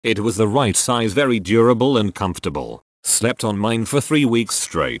It was the right size, very durable and comfortable. Slept on mine for 3 weeks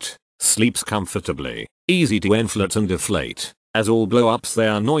straight. Sleeps comfortably. Easy to inflate and deflate. As all blow-ups they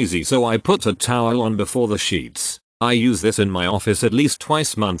are noisy, so I put a towel on before the sheets. I use this in my office at least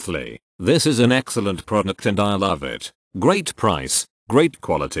twice monthly. This is an excellent product and I love it. Great price, great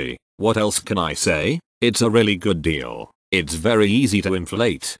quality. What else can I say? It's a really good deal. It's very easy to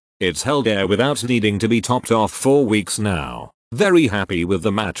inflate. It's held air without needing to be topped off 4 weeks now. Very happy with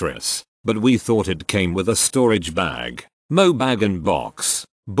the mattress, but we thought it came with a storage bag. Mo bag and box.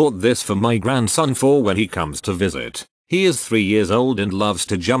 Bought this for my grandson for when he comes to visit. He is 3 years old and loves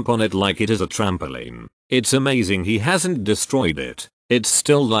to jump on it like it is a trampoline. It's amazing he hasn't destroyed it. It's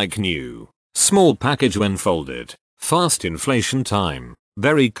still like new. Small package when folded. Fast inflation time.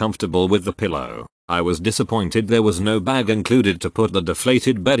 Very comfortable with the pillow. I was disappointed there was no bag included to put the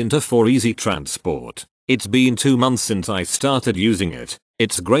deflated bed into for easy transport. It's been 2 months since I started using it.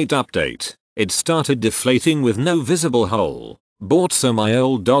 It's a great update. It started deflating with no visible hole. Bought so my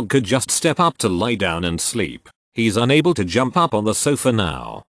old dog could just step up to lie down and sleep. He's unable to jump up on the sofa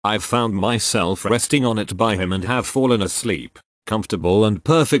now. I've found myself resting on it by him and have fallen asleep. Comfortable and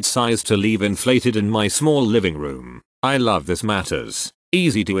perfect size to leave inflated in my small living room. I love this mattress.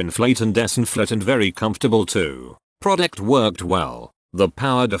 Easy to inflate and disinflate and very comfortable too. Product worked well. The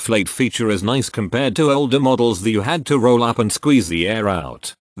power deflate feature is nice compared to older models that you had to roll up and squeeze the air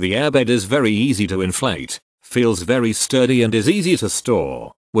out. The airbed is very easy to inflate. Feels very sturdy and is easy to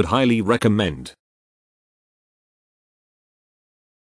store. Would highly recommend.